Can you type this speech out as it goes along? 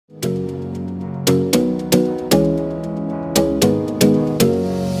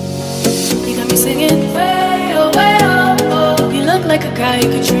you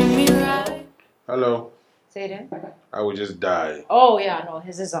could treat me right. Hello. Say it in. I would just die. Oh, yeah, no,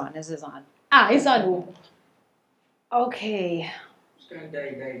 his is on. His is on. Ah, his on. Okay.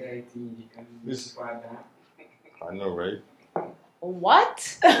 This, I know, right?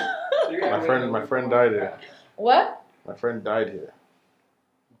 What? My friend died here. What? My friend died here.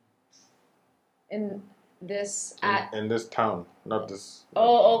 In this In this town, not this.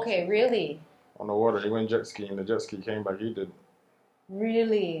 Oh, okay, really? On the water. He went jet skiing. The jet ski came back. He did.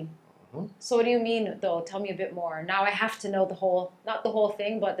 Really? Mm-hmm. So what do you mean, though? Tell me a bit more. Now I have to know the whole, not the whole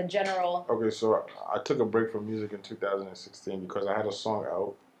thing, but the general. Okay, so I took a break from music in 2016 because I had a song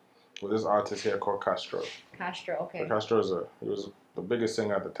out with this artist here called Castro. Castro, okay. So Castro he was the biggest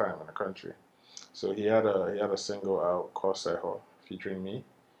singer at the time in the country. So he had a single out called Seho featuring me,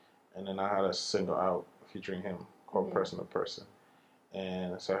 and then I had a single out featuring him called Person to Person.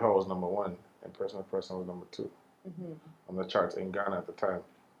 And Seho was #1, and Person to Person was #2 on the charts in Ghana at the time.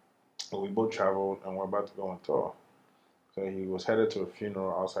 And we both traveled, and we're about to go on tour. So he was headed to a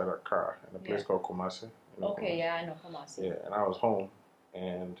funeral outside our car in a place called Kumasi. Okay, yeah, I know Kumasi. Yeah, and I was home,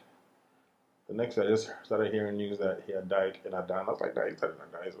 and the next day I just started hearing news that he had died in Adan. I was like, he's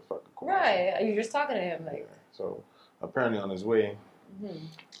not died, he's a fucking Kumasi. Right, you're just talking to him, like. Yeah. So apparently on his way,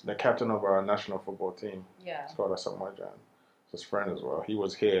 the captain of our national football team, it's called Asamoah, his friend as well, he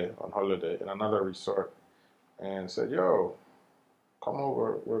was here on holiday in another resort and said, yo, come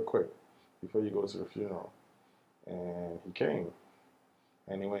over real quick before you go to the funeral. And he came,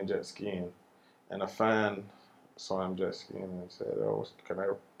 and he went jet skiing, and a fan saw him jet skiing and said, "Oh, can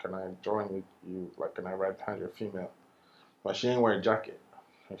I join you? Like, can I ride behind your female?" But she didn't wear a jacket,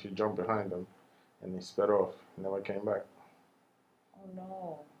 and she jumped behind him, and he sped off. He never came back. Oh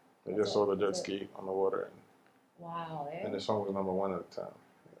no! They just saw the jet ski on the water, wow! And the song was #1 at the time.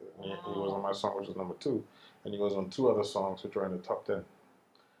 He was on my song, which was #2, and he was on 2 other songs which were in the top 10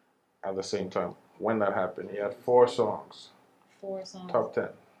 at the same time. When that happened, he had 4 songs. 4 songs. Top 10.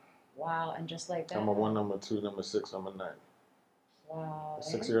 Wow, and just like that. #1, #2, #6, #9. Wow.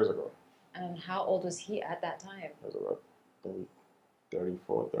 6 years ago. And how old was he at that time? He was about maybe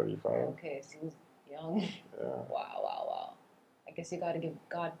 34, 35. Okay, so he was young. Yeah. Wow. I guess you got to give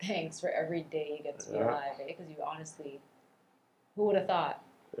God thanks for every day you get to be alive, eh? Because you honestly, who would have thought?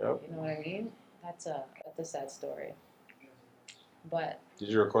 Yep. You know what I mean? That's a sad story. But. Did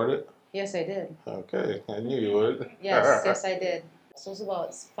you record it? Yes, I did. Okay, I knew you would. Yes, I did. So it was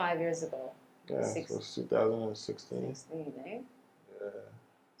about 5 years ago. Yeah, so it was 2016. 16, eh? Yeah.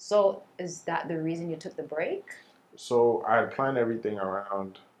 So is that the reason you took the break? So I had planned everything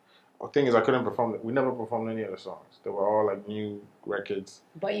around. The thing is, I couldn't perform. We never performed any of the songs. They were all like new records.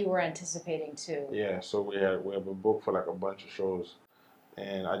 But you were anticipating too. Yeah, so we have a book for like a bunch of shows,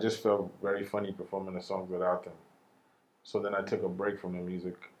 and I just felt very funny performing the songs without them. So then I took a break from the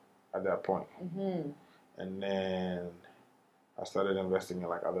music at that point. And then I started investing in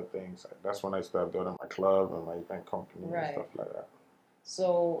like other things. That's when I started building my club and my event company and stuff like that.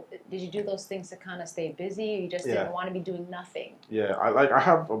 So did you do those things to kind of stay busy, or you just didn't want to be doing nothing? Yeah, I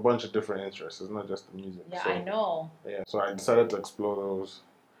have a bunch of different interests. It's not just the music. Yeah, so, I know. Yeah, so I decided to explore those.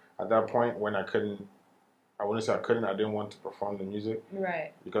 At that point, when I didn't want to perform the music.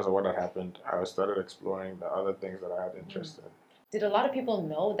 Right. Because of what had happened, I started exploring the other things that I had interest in. Did a lot of people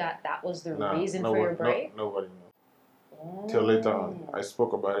know that was the reason for your break? Nobody knew. Till later on. I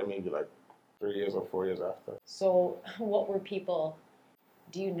spoke about it maybe like 3 years or 4 years after. So what were people...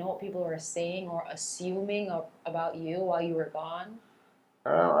 Do you know what people were saying or assuming about you while you were gone?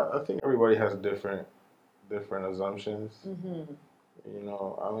 I think everybody has different assumptions. You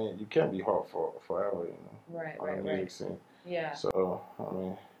know, I mean, you can't be hot for forever, you know. Right, on the music scene. Yeah. So, I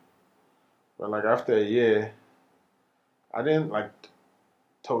mean, but like after a year, I didn't like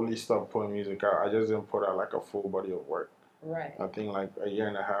totally stop putting music out. I just didn't put out like a full body of work. Right. I think like a year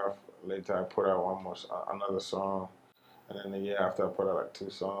and a half later, I put out another song. And then the year after, I put out like 2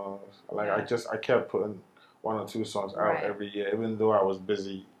 songs. Like I kept putting 1 or 2 songs out every year, even though I was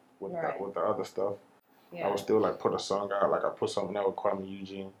busy with the other stuff. I would still like put a song out. Like I put something out with Kwame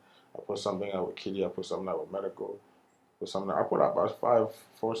Eugene. I put something out with Kitty. I put something out with Medical. I put out about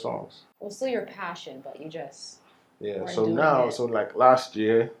 4 songs. Well, still your passion, but you just So now, like last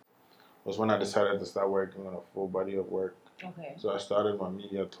year was when I decided to start working on a full body of work. Okay. So I started my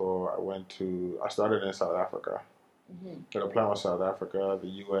media tour. I started in South Africa. Got a plan with South Africa, the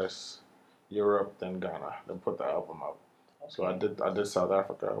US, Europe, then Ghana. Then put the album out. Okay. So I did South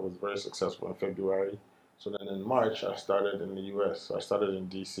Africa. I was very successful in February. So then in March, I started in the US. So I started in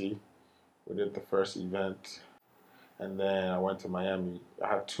DC. We did the first event. And then I went to Miami. I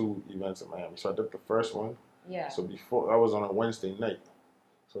had 2 events in Miami. So I did the first one. Yeah. So before, that was on a Wednesday night.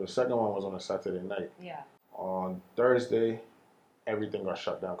 So the second one was on a Saturday night. Yeah. On Thursday, everything got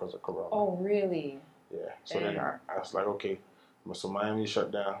shut down because of Corona. Oh, really? Yeah. So then I was like, okay, so Miami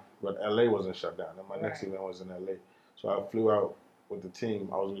shut down, but LA wasn't shut down. And my next event was in LA. So I flew out with the team.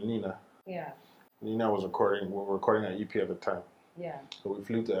 I was with Nina. Yeah. Nina was recording. We were recording an EP at the time. Yeah. So we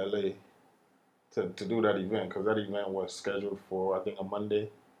flew to LA to do that event because that event was scheduled for, I think, a Monday.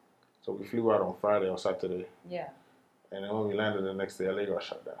 So we flew out on Friday or Saturday. Yeah. And then when we landed the next day, LA got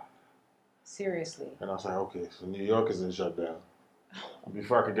shut down. Seriously? And I was like, okay, so New York isn't shut down.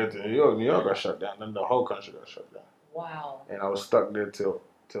 Before I could get to New York got shut down. Then the whole country got shut down. Wow. And I was stuck there till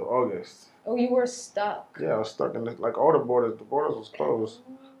August. Oh, you were stuck? Yeah, I was stuck in like all the borders was closed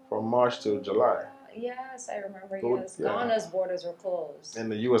from March till July. Yes, I remember. So, yes, yeah. Ghana's borders were closed.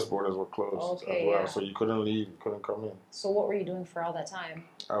 And the U.S. borders were closed as well. Yeah. So you couldn't leave, you couldn't come in. So what were you doing for all that time?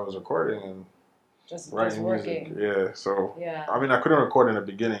 I was recording and writing working. music. Yeah, so yeah. I mean, I couldn't record in the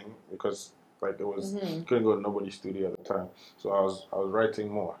beginning because like it was couldn't go to nobody's studio at the time. So I was writing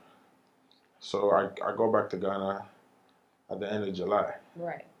more. So I go back to Ghana at the end of July.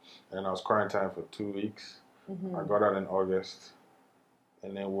 Right. And I was quarantined for 2 weeks. I got out in August,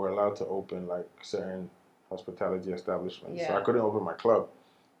 and then we're allowed to open like certain hospitality establishments. Yeah. So I couldn't open my club,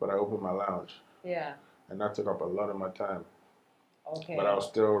 but I opened my lounge. Yeah. And that took up a lot of my time. Okay. But I was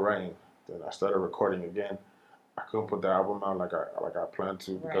still writing. Then I started recording again. I couldn't put the album out like I planned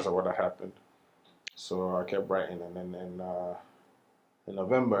to because of what had happened. So I kept writing, and then in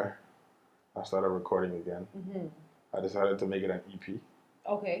November, I started recording again. I decided to make it an EP.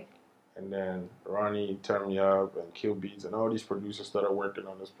 Okay. And then Ronnie turned me up, and Kill Beats, and all these producers started working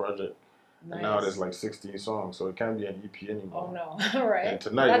on this project. Nice. And now there's like 16 songs, so it can't be an EP anymore. Oh no, right. And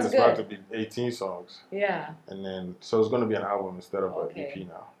tonight it's about to be 18 songs. Yeah. And then, so it's going to be an album instead of an EP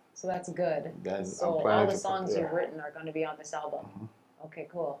now. So that's good. Then so all the songs you've written are going to be on this album. Okay,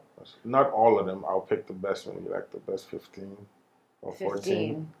 cool. Not all of them. I'll pick the best, maybe like the best 15 or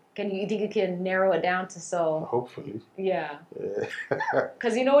 14. You think you can narrow it down to so? Hopefully. Yeah.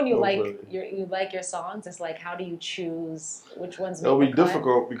 Because you know when you like your songs, it's like how do you choose which ones? It'll be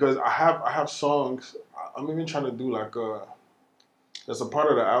difficult because I have songs. I'm even trying to do like there's a part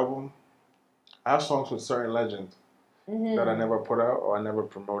of the album. I have songs with certain legends that I never put out or I never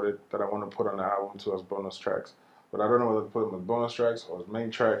promoted that I want to put on the album too as bonus tracks. But I don't know whether to put them as bonus tracks or as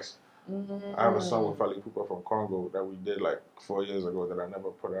main tracks. I have a song with Fali Pupa from Congo that we did like 4 years ago that I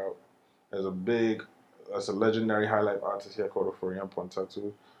never put out. That's a legendary highlight artist here called Oforian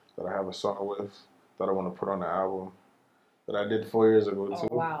Pontatu that I have a song with that I want to put on the album that I did 4 years ago too.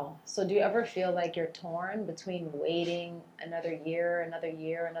 Oh, wow. So do you ever feel like you're torn between waiting another year to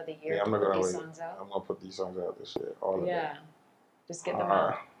put these songs out? I'm going to put these songs out this year, all of them. Yeah. Just get them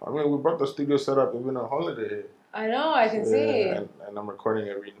out. I mean, we brought the studio set up even on holiday here. I know, I can see. And I'm recording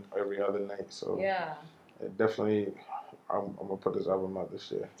every other night, so yeah. Definitely, I'm gonna put this album out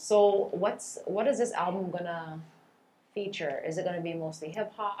this year. So what is this album gonna feature? Is it gonna be mostly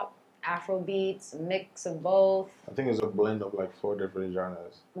hip hop, Afro beats, a mix of both? I think it's a blend of like 4 different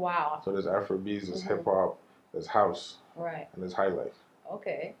genres. Wow. So there's Afro beats, there's hip hop, there's house, right, and there's high life.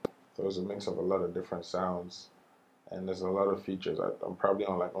 Okay. So it's a mix of a lot of different sounds, and there's a lot of features. I'm probably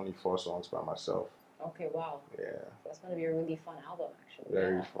on like only 4 songs by myself. Okay, wow. Yeah. That's going to be a really fun album, actually.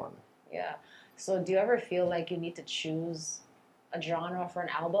 Very fun. Yeah. So do you ever feel like you need to choose a genre for an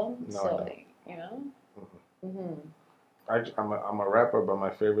album? No. You know? I'm a rapper, but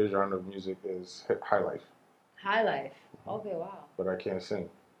my favorite genre of music is high life. High life. Okay, wow. But I can't sing.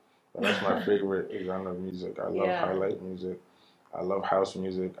 But that's my favorite genre of music. I love highlight music. I love house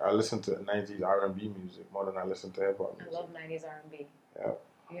music. I listen to 90s R&B music more than I listen to hip-hop music. I love 90s R&B. Yeah.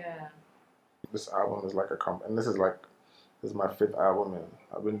 Yeah. This album is like and this is my 5th album,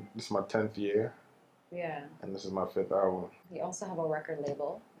 and this is my 10th year. Yeah. And this is my 5th album. You also have a record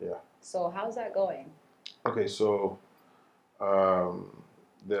label. Yeah. So how's that going? Okay, so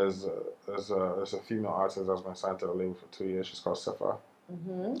there's a female artist that's been signed to the label for 2 years. She's called Sefa.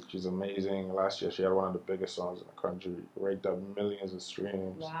 She's amazing. Last year she had one of the biggest songs in the country, raked up millions of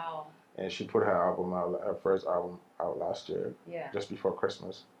streams. Wow. And she put her first album out last year, just before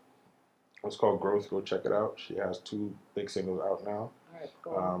Christmas. It's called Growth. Go check it out. She has 2 big singles out now. All right,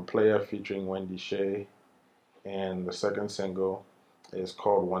 cool. Player featuring Wendy Shea, and the second single is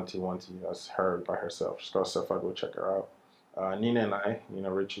called Wanty Wanty. That's her by herself. She's called Sefa. Go check her out.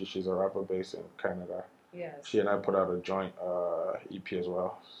 Nina Ritchie, she's a rapper based in Canada. Yes. She and I put out a joint EP as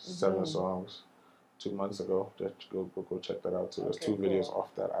well, 7 songs, 2 months ago. Just go check that out too. There's 2 videos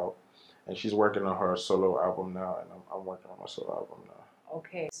off that out. And she's working on her solo album now, and I'm working on my solo album now.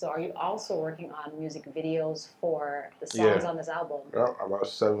 Okay, so are you also working on music videos for the songs on this album? Yeah, about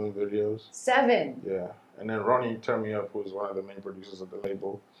 7 videos. 7? Yeah. And then Ronnie Turn Me Up, who's one of the main producers of the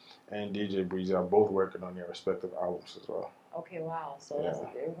label, and DJ Breezy are both working on their respective albums as well. Okay, wow. So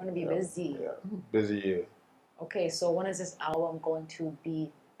they're going to be busy. Yeah, busy year. Okay, so when is this album going to be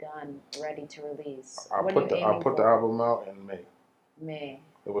done, ready to release? I put the album out in May. May.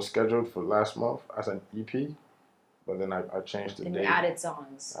 It was scheduled for last month as an EP, but then I changed the date. And you added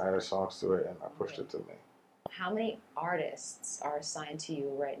songs. I added songs to it, and I pushed it to May. How many artists are assigned to you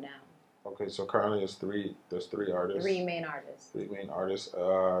right now? Okay, so currently there's 3 artists. 3 main artists. 3 main artists.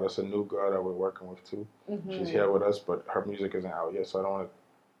 There's a new girl that we're working with too. She's here with us, but her music isn't out yet, so I don't want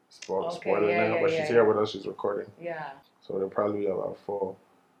to spoil it now. But she's here with us. She's recording. Yeah. So there'll probably be about 4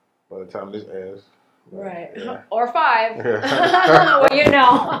 by the time this airs. Right. Yeah. Or 5. Well, you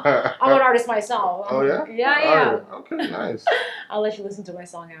know, I'm an artist myself. Oh, yeah? Yeah. Oh, okay, nice. I'll let you listen to my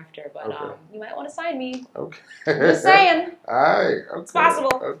song after, but you might want to sign me. Okay. I'm just saying. All right. Okay. It's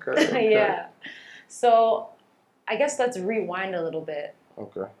possible. Okay. Yeah. So I guess let's rewind a little bit.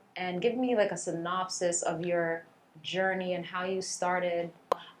 Okay. And give me like a synopsis of your journey and how you started.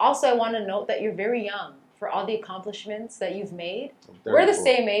 Also, I want to note that you're very young. For all the accomplishments that you've made. We're the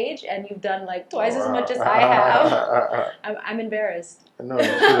same age, and you've done like twice as much as I have. I'm embarrassed. No, you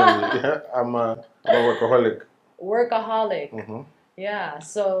shouldn't be. I'm a workaholic. Workaholic. Yeah.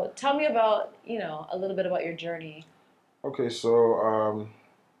 So tell me about, a little bit about your journey. Okay, so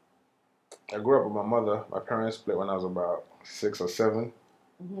I grew up with my mother. My parents split when I was about 6 or 7.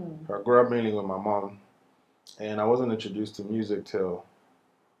 So I grew up mainly with my mom, and I wasn't introduced to music till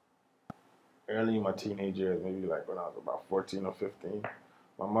early in my teenage years, maybe like when I was about 14 or 15.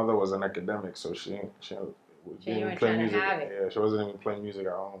 My mother was an academic, so she didn't even play music. Yeah, she wasn't even playing music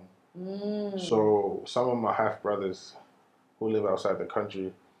at home. So some of my half brothers who live outside the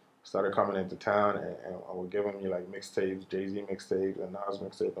country started coming into town and were giving me like mixtapes, Jay-Z mixtapes and Nas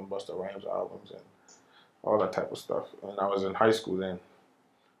mixtapes and Busta Rhymes albums and all that type of stuff. And I was in high school then.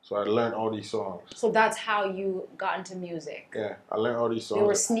 So I learned all these songs. So that's how you got into music? Yeah, I learned all these songs. They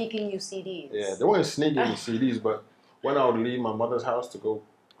were sneaking you CDs? Yeah, they weren't sneaking me CDs, but when I would leave my mother's house to go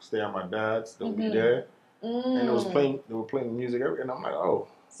stay at my dad's, they would be there. And they were playing music, and I'm like, oh.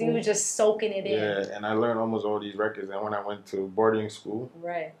 So you were just soaking it in. Yeah, and I learned almost all these records. And when I went to boarding school,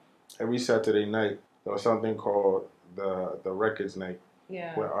 every Saturday night, there was something called the records night.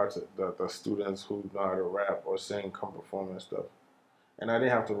 Yeah. Where the students who know how to rap or sing come perform and stuff. And I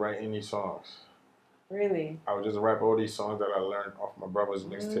didn't have to write any songs. Really? I would just rap all these songs that I learned off my brother's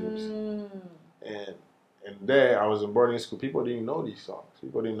mixtapes. And there, I was in boarding school. People didn't know these songs.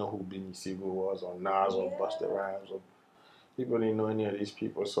 People didn't know who Beanie Siegel was, or Nas, or Busta Rhymes. Or people didn't know any of these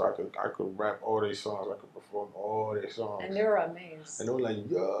people, so I could rap all these songs. I could perform all these songs. And they were amazed. And they were like,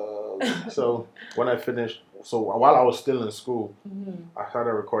 yo. So when I finished, while I was still in school, I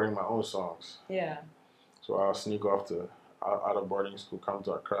started recording my own songs. Yeah. So I'll sneak off out of boarding school, come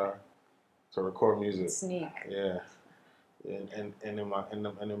to Accra to record music. Sneak. Yeah. And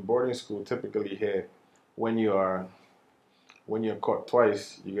in boarding school, typically here, when you're caught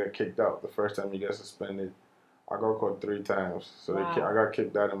twice, you get kicked out. The first time you get suspended. I got caught 3 times, so I got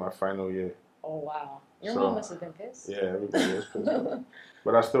kicked out in my final year. Oh wow! Your mom must have been pissed. Yeah, everybody was pissed.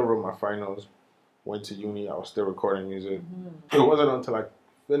 But I still wrote my finals. Went to uni. I was still recording music. It wasn't until I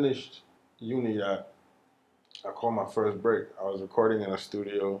finished uni that I called my first break. I was recording in a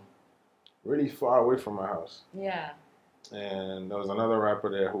studio, really far away from my house. Yeah. And there was another rapper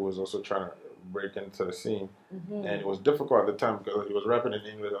there who was also trying to break into the scene. And it was difficult at the time because he was rapping in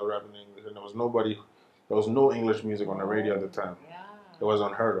English, I was rapping in English, and there was no English music on the radio at the time. Yeah. It was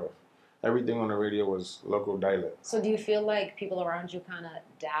unheard of. Everything on the radio was local dialect. So do you feel like people around you kind of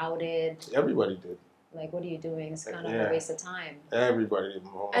doubted? Everybody did. Like, what are you doing? It's kind of a waste of time. Everybody did.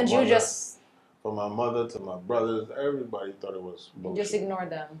 And you just... From my mother to my brothers, everybody thought it was bullshit. You just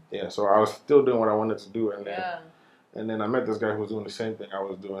ignored them. Yeah, so I was still doing what I wanted to do. And then I met this guy who was doing the same thing I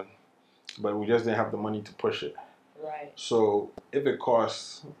was doing. But we just didn't have the money to push it. Right. So if it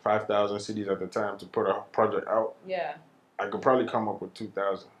costs 5,000 CDs at the time to put a project out, I could probably come up with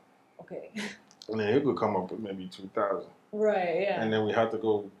 2,000. Okay. And then he could come up with maybe 2,000. Right, yeah. And then we had to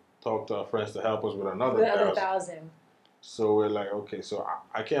go talk to our friends to help us with another 1,000. So we're like, okay, so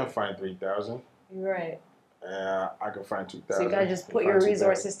I can't find 3,000. Right. I can find 2,000. So you gotta just put your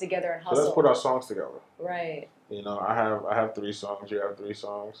resources together and hustle. So let's put our songs together. Right. You know, I have 3 songs. You have 3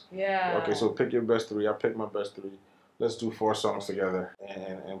 songs. Yeah. Okay, so pick your best 3. I pick my best 3. Let's do 4 songs together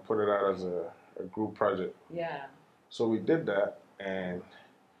and put it out as a group project. Yeah. So we did that, and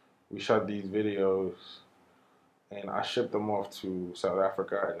we shot these videos, and I shipped them off to South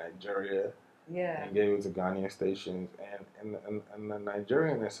Africa and Nigeria. Yeah. And gave it to Ghanaian stations, and the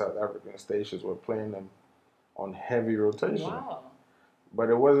Nigerian and South African stations were playing them on heavy rotation. Wow. But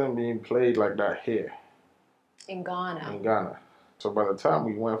it wasn't being played like that here. In Ghana. In Ghana. So by the time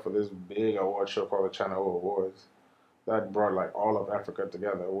we went for this big award show called the Channel O Awards, that brought like all of Africa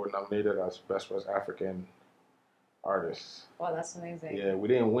together. We were nominated as Best West African Artists. Wow, that's amazing. Yeah, we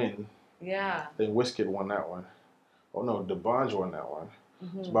didn't win. Yeah. I think Wizkid won that one. Oh no, DeBange won that one.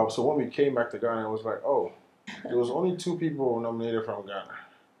 So when we came back to Ghana, it was like, oh, there was only 2 people nominated from Ghana.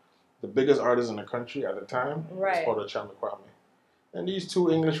 The biggest artist in the country at the time was called Rochelle. And these 2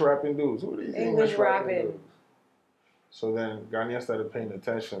 English rapping dudes. Who are these English rapping dudes? So then Ghanaians started paying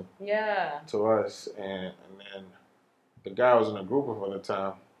attention to us. And then the guy I was in a group with at the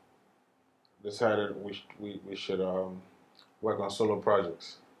time decided we should work on solo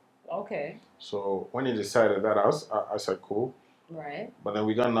projects. Okay. So when he decided that, I said, cool. Right. But then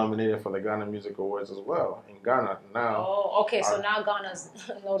we got nominated for the Ghana Music Awards as well in Ghana. Now. Oh, okay. So now Ghana's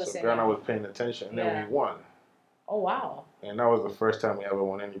noticing. So Ghana was paying attention, and then we won. Oh, wow. And that was the first time we ever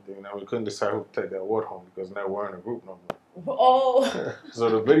won anything. Now we couldn't decide who to take the award home because now we're in a group no more. Oh. So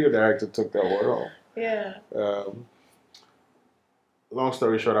the video director took the award home. Yeah. Long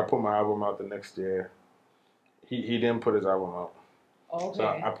story short, I put my album out the next year. He didn't put his album out. Okay. So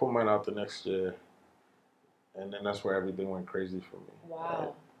I put mine out the next year. And then that's where everything went crazy for me.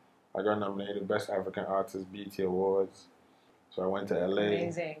 Wow. I got nominated Best African Artist, BET Awards. So I went to LA.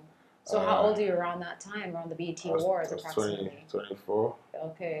 Amazing. So how old are you around that time, around the BET Awards approximately? 24.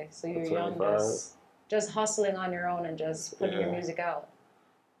 Okay, so you're young, just hustling on your own and just putting your music out.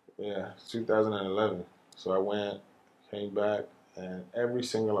 Yeah, 2011. So I went, came back, and every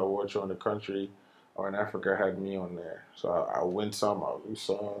single award show in the country or in Africa had me on there. So I win some, I lose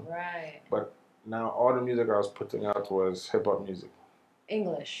some. Right. But now all the music I was putting out was hip-hop music.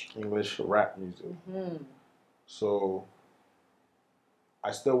 English rap music. So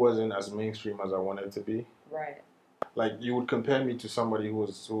I still wasn't as mainstream as I wanted to be. Right. Like you would compare me to somebody who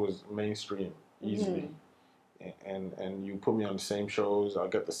was mainstream easily, and you put me on the same shows, I'll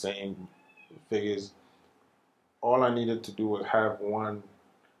get the same figures. All I needed to do was have one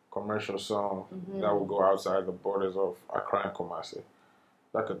commercial song that would go outside the borders of Accra and Kumasi,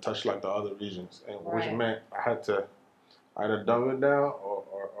 that could touch like the other regions, and which meant I had to either dumb it down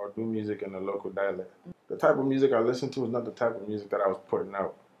or do music in the local dialect. The type of music I listened to is not the type of music that I was putting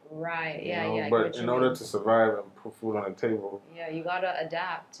out. Right, you know? But in order to survive and put food on the table, you gotta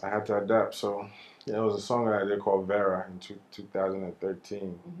adapt. I had to adapt. So it was a song that I did called Vera in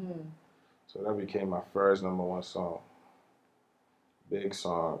 2013. So that became my first #1 song. Big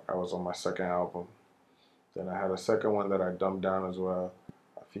song. I was on my second album. Then I had a second one that I dumbed down as well.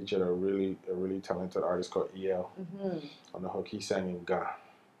 I featured a really talented artist called EL on the hook. He sang in Ga.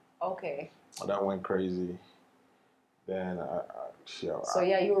 Okay. That went crazy. Then so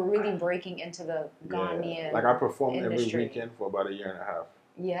you were really breaking into the Ghanaian like I performed industry. Every weekend for about 1.5 years.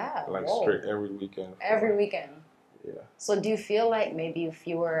 Yeah. Like straight every weekend. Every weekend. Yeah. So do you feel like maybe if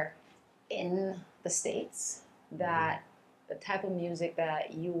you were in the States that the type of music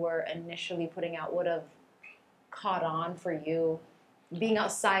that you were initially putting out would have caught on for you being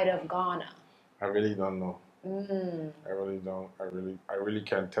outside of Ghana? I really don't know. I really don't. I really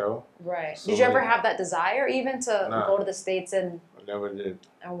can't tell. Right. So did you ever have that desire even to go to the States and I never did.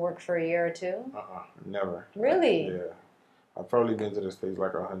 And work for a year or two? Never. Really? Yeah. I've probably been to the States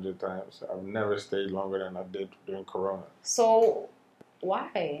like 100 times. I've never stayed longer than I did during Corona. So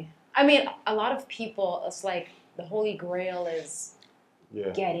why? I mean, a lot of people, it's like the Holy Grail is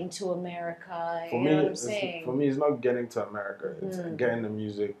getting to America. You know what I'm saying? For me, it's not getting to America. It's getting the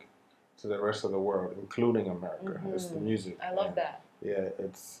music to the rest of the world, including America. It's the music. I love that. Yeah,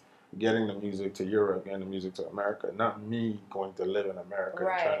 it's getting the music to Europe, getting the music to America. Not me going to live in America and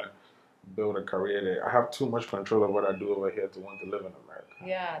trying to build a career there. I have too much control of what I do over here to want to live in America.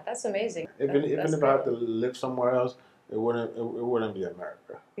 Yeah, that's amazing. Even if I had to live somewhere else, it wouldn't be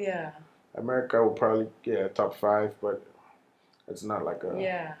America. Yeah. America would probably top 5, but it's not like a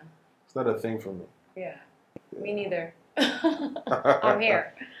it's not a thing for me. Yeah. Me neither. I'm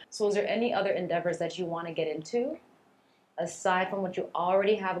here. So is there any other endeavors that you want to get into aside from what you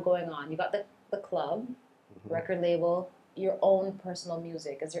already have going on? You got the club, record label, your own personal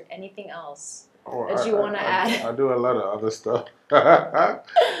music. Is there anything else that you want to add? I do a lot of other stuff. I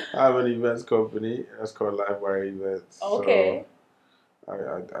have an events company. That's called Livewire Events. Okay. So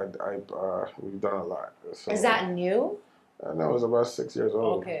we've done a lot. So, is that new? No, it was about 6 years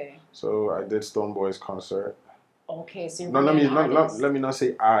old. Okay. So I did Stone Boy's concert. Okay, so you're let me not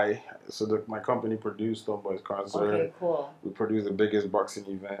say I. my company produced Homeboy's concert. Okay, cool. We produced the biggest boxing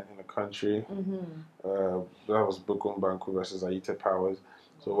event in the country. That was Bukum Banku versus Aite Powers.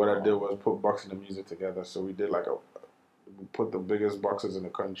 So what I did was put boxing and music together. So we did we put the biggest boxers in the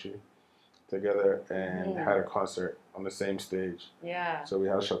country together and had a concert on the same stage. Yeah. So we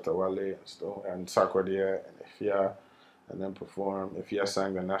had Shatawale and Sakwadia and Ifya, and then performed. Ifya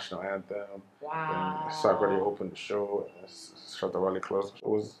sang the national anthem. Wow. And Sakwadia opened the show, and Shatawale closed. It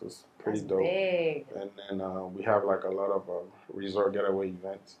was pretty dope. Big. And then we have like a lot of resort getaway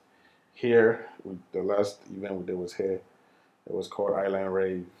events. Here, the last event we did was here. It was called Island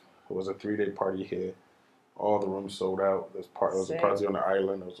Rave. It was a 3-day party here. All the rooms sold out. There was a party on the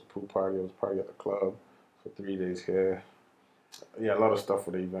island. There was a pool party. There was a party at the club for 3 days here. Yeah, a lot of stuff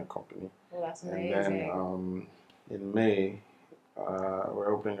for the event company. Well, that's amazing. And then in May,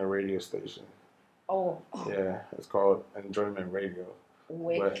 we're opening a radio station. Oh. Yeah, it's called Enjoyment Radio.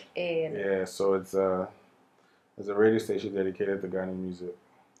 Wicked. Yeah, so it's a radio station dedicated to Ghanaian music.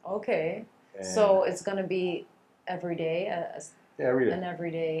 Okay. And so it's gonna be every day. Yeah, every day. An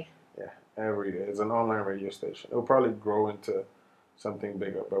everyday. Yeah, every day. It's an online radio station. It'll probably grow into something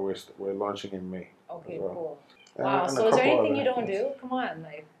bigger, but we're launching in May. Okay, well. cool. And, wow. and so is there anything you don't do? Come on,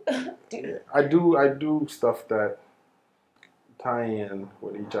 like. Yeah, I do stuff that tie in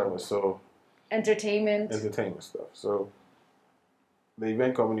with each other. So. Entertainment stuff. So the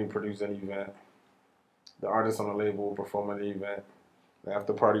event company produces an event. The artist on the label will perform at the event. The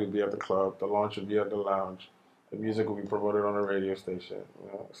after party will be at the club. The launch will be at the lounge. The music will be promoted on the radio station.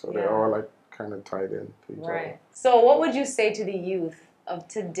 So they're all like kind of tied in to each other. So what would you say to the youth of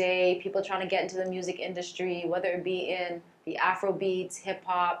today, people trying to get into the music industry, whether it be in the Afro beats, hip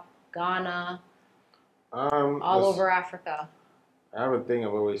hop, Ghana, all over Africa? I have a thing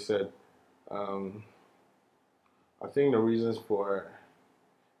I've always said. I think the reasons for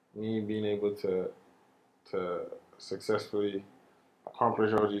me being able to successfully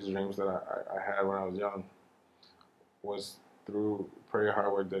accomplish all these dreams that I had when I was young was through prayer,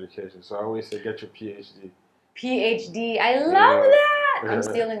 hard work, dedication. So I always say, get your PhD. PhD, I love that. I'm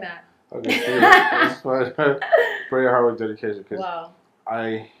stealing that. Okay, prayer, hard work, dedication. Wow.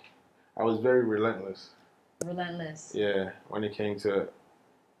 I was very relentless. Relentless. Yeah, when it came to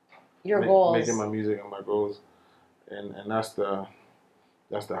your goals, making my music and my goals, and that's the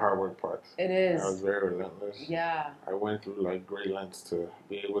hard work part. It is. I was very relentless. Yeah. I went through like great lengths to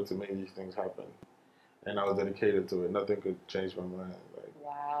be able to make these things happen, and I was dedicated to it. Nothing could change my mind. Like,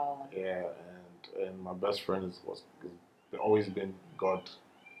 wow. Yeah, and my best friend has always been God.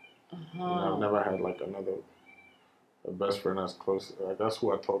 I've never had like a best friend that's close. Like, that's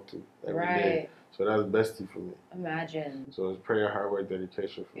who I talk to every day. So that's bestie for me. Imagine. So it's prayer, hard work,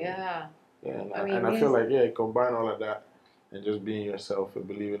 dedication for me. Yeah. Yeah, and I feel like, combine all of that and just being yourself and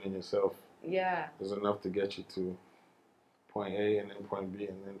believing in yourself. Yeah. Is enough to get you to point A and then point B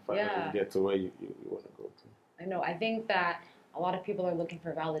and then finally get to where you want to go to. I know. I think that a lot of people are looking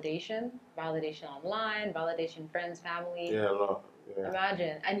for validation online, validation friends, family. Yeah, a lot. Yeah.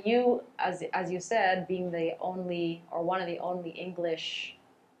 Imagine. And you, as you said, being the only or one of the only English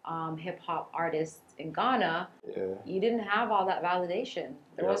hip-hop artists in Ghana, you didn't have all that validation.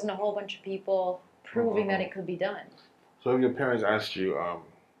 There wasn't a whole bunch of people proving that it could be done. So if your parents asked you,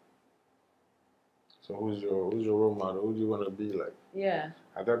 so who's your role model? Who do you want to be like? Yeah.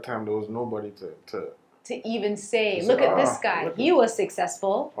 At that time, there was nobody to even say, look at this guy. He was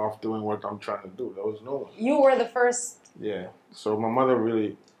successful. Off doing what I'm trying to do. There was no one. You were the first. Yeah. So my mother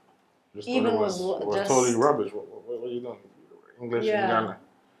really just even was totally rubbish. What are you doing? English in Ghana.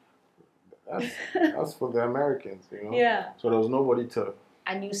 That's for the Americans, Yeah. So there was nobody to.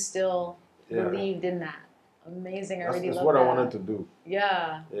 And you still believed in that. Amazing. I really love that. That's what I wanted to do.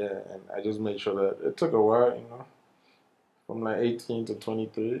 Yeah. Yeah, and I just made sure that it took a while, from like 18 to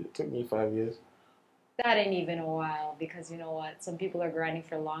 23. It took me 5 years. That ain't even a while, because you know what? Some people are grinding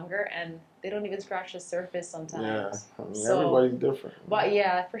for longer and they don't even scratch the surface sometimes. Yeah, I mean, everybody's different. But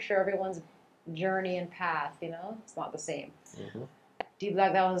yeah, for sure, everyone's journey and path, it's not the same. Mm-hmm.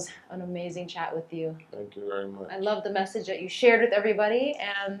 D-Black, that was an amazing chat with you. Thank you very much. I love the message that you shared with everybody,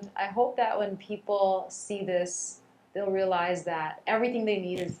 and I hope that when people see this, they'll realize that everything they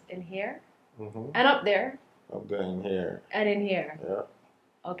need is in here and up there. Up there in here. And in here. Yeah.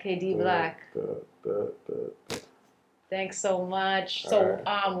 Okay, D-Black. Thanks so much. So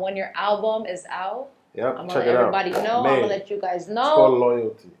when your album is out, I'm going to let everybody know. I'm going to let you guys know. It's called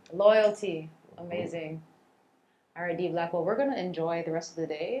Loyalty. Loyalty. Amazing. All right, D-Black. Well, we're going to enjoy the rest of the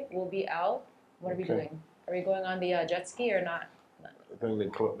day. We'll be out. What are we doing? Are we going on the jet ski or not? I think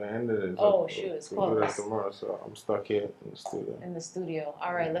they ended it. Oh, shoot, it's closed. We'll do that tomorrow, so I'm stuck here in the studio. In the studio.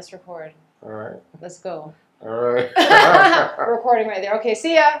 All right, let's record. All right. Let's go. All right. Recording right there. Okay,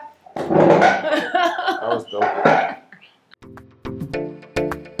 see ya. That was dope.